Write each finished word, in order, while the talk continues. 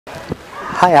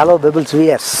Hi hello pebbles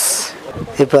wears.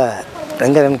 இப்போ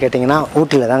எங்கே இருக்குன்னு கேட்டிங்கன்னா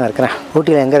ஊட்டியில் தாங்க இருக்கிறேன்.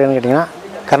 ஊட்டியில் எங்கே இருக்குன்னு கேட்டிங்கன்னா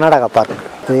கர்நாடகா பார்க்.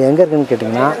 இது எங்கே இருக்குதுன்னு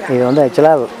கேட்டிங்கன்னா இது வந்து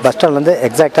ஆக்சுவலாக பஸ் ஸ்டாண்ட்லேருந்து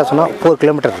எக்ஸாக்டாக சொன்னால் 4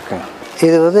 கிலோமீட்டர் இருக்குங்க.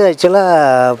 இது வந்து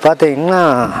ஆக்சுவலாக பார்த்தீங்கன்னா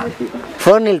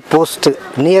ஃபர்னில் போஸ்ட்டு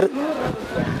நியர்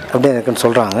அப்படின்னு இருக்குன்னு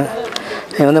சொல்கிறாங்க.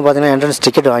 இது வந்து பார்த்திங்கன்னா என்ட்ரன்ஸ்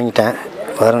டிக்கெட் வாங்கிட்டேன்.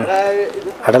 வரும்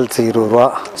அடல்ட்ஸ் 20 ரூபா,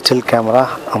 ஸ்டில் கேமரா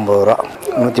 50 ரூபா,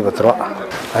 110 ரூபா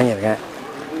வாங்கியிருக்கேன்.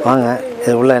 வாங்க,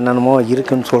 இது உள்ள என்னென்னமோ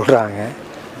இருக்குதுன்னு சொல்கிறாங்க.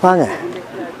 வாங்க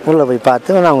உள்ளே போய்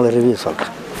பார்த்து நான் உங்களுக்கு ரிவ்யூ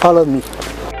சொல்கிறேன். Follow me.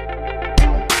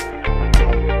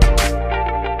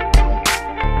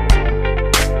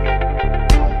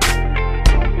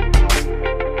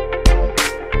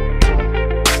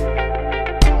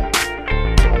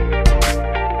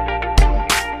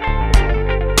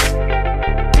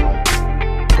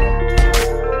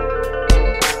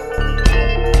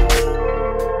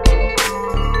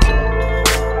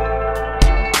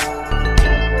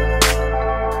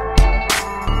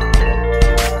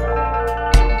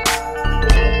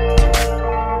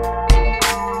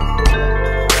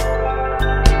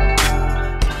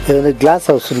 இது வந்து கிளாஸ்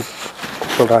ஹவுஸ்ன்னு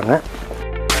சொல்கிறாங்க.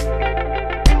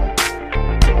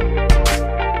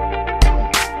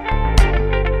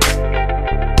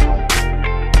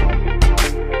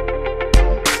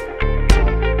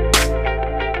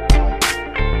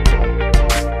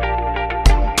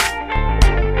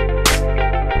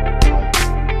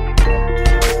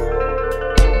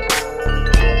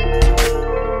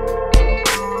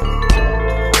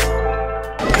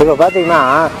 இப்போ பார்த்தீங்கன்னா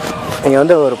இங்கே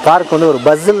வந்து ஒரு பார்க் வந்து ஒரு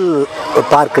பசில்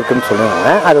பார்க் இருக்குதுன்னு சொல்லுவாங்க.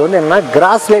 அது வந்து என்னென்னா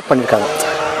கிராஸ்லேயே பண்ணியிருக்காங்க.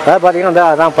 அதாவது பார்த்தீங்கன்னா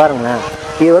அதான் பாருங்களேன்.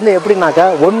 இது வந்து எப்படின்னாக்கா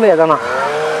ஒன்வே தானா,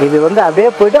 இது வந்து அப்படியே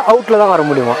போய்ட்டு அவுட்டில் தான் வர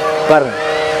முடியுமா பாருங்கள்.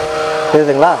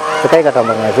 தெரியுதுங்களா? இது கை கட்டாம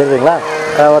பாருங்க. தெரியுதுங்களா?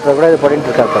 ஒருத்தர் கூட இது பண்ணிட்டு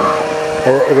இருக்காரு.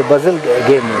 இது பசில்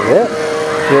கேம்.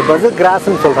 இது பசில்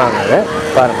கிராஸ்ன்னு சொல்கிறாங்க. அது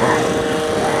பாருங்கள்.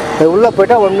 இது உள்ளே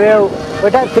போய்ட்டால் ஒன்வே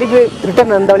போய்ட்டால் திருப்பி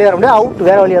ரிட்டன் அந்த வழியாக வர முடியாது, அவுட்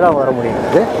வேறு வழியாக தான் வர முடியும்.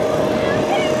 இது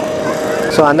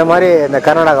ஸோ அந்த மாதிரி இந்த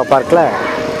கர்நாடகா பார்க்கில்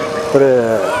ஒரு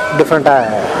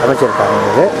டிஃப்ரெண்ட்டாக அமைச்சிருக்காங்க.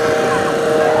 இது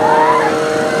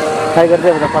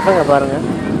அதுக்கடுத்து இந்த பசங்க பாருங்கள்.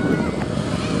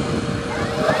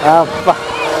 அப்பா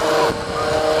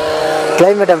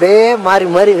கிளைமேட் அப்படியே மாறி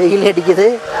மாறி வெயில் அடிக்குது,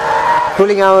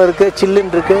 கூலிங்காகவும் இருக்குது,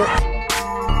 சில்லுன்னு இருக்குது.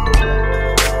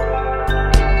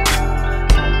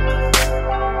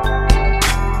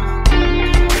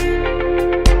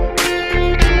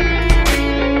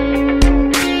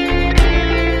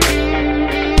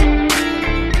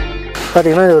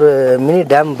 பார்த்திங்கன்னா இது ஒரு மினி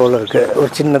டேம் போல் இருக்குது. ஒரு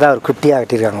சின்னதாக ஒரு குட்டியாக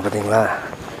கட்டியிருக்காங்க பார்த்தீங்களா.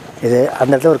 இது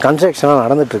அந்த இடத்துல ஒரு கன்ஸ்ட்ரக்ஷனாக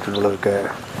நடந்துகிட்ருக்கு போல்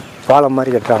இருக்குது. பாலம்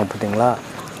மாதிரி கட்டுறாங்க பார்த்தீங்களா.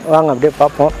 வாங்க அப்படியே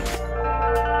பார்ப்போம்.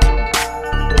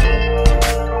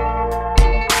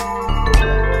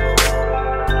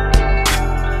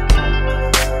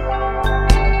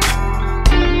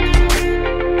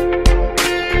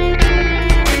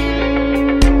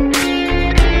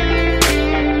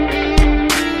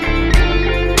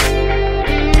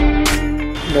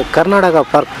 இந்த கர்நாடகா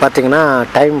பார்க் பார்த்திங்கன்னா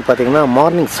டைம் பார்த்திங்கன்னா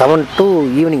மார்னிங் 7 to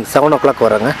ஈவினிங் 7 o'clock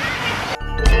வராங்க.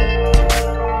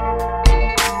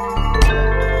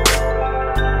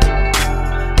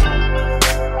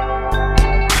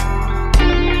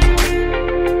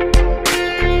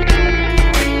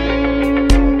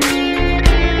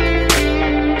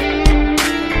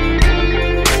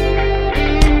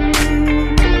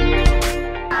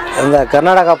 இந்த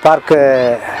கர்நாடகா பார்க்கு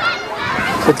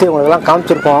சுற்றி உங்களுக்கெல்லாம்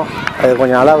காமிச்சிருக்கோம். அது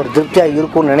கொஞ்சம் நல்லா ஒரு திருப்தியாக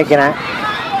இருக்கும்னு நினைக்கிறேன்.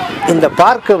 இந்த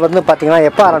பார்க்கு வந்து பார்த்திங்கன்னா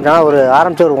எப்போ ஆரம்பிச்சாங்கன்னா ஒரு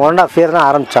 1.5 year தான்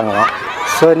ஆரம்பித்தாங்களாம்.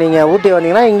 ஸோ நீங்கள் ஊட்டி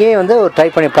வந்தீங்கன்னா இங்கேயும் வந்து ஒரு ட்ரை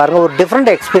பண்ணி பாருங்கள். ஒரு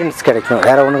டிஃப்ரெண்ட் எக்ஸ்பீரியன்ஸ் கிடைக்கும்,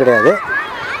 வேறு ஒன்றும் கிடையாது.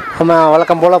 நம்ம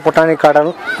வழக்கம் போல் பொட்டானிக்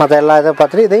கார்டன் மற்ற எல்லா இதை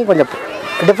பார்த்துட்டு இதையும் கொஞ்சம்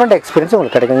டிஃப்ரெண்ட் எக்ஸ்பீரியன்ஸ்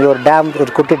உங்களுக்கு கிடைக்கும். இங்கே ஒரு டேம்,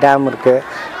 ஒரு குட்டி டேம் இருக்குது.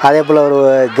 அதே போல் ஒரு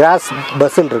கிராஸ்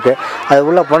பஸ்ஸில் இருக்குது. அது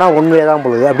உள்ளே போனால் ஒன்வே தான்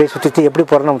போகுது. அப்படியே சுற்றி எப்படி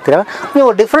போகிறோன்னு நமக்கு தெரியாது. இன்னும்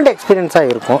ஒரு டிஃப்ரெண்ட்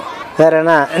எக்ஸ்பீரியன்ஸாக இருக்கும். வேறு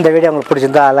என்ன, இந்த வீடியோ உங்களுக்கு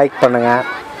பிடிச்சிருந்தா லைக் பண்ணுங்கள்,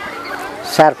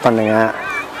 ஷேர் பண்ணுங்கள்,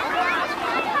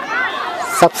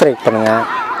 சப்ஸ்கிரைப் பண்ணுங்கள்,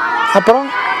 அப்புறம்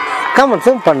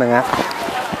கமெண்ட்ஸும் பண்ணுங்கள்.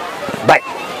 பை.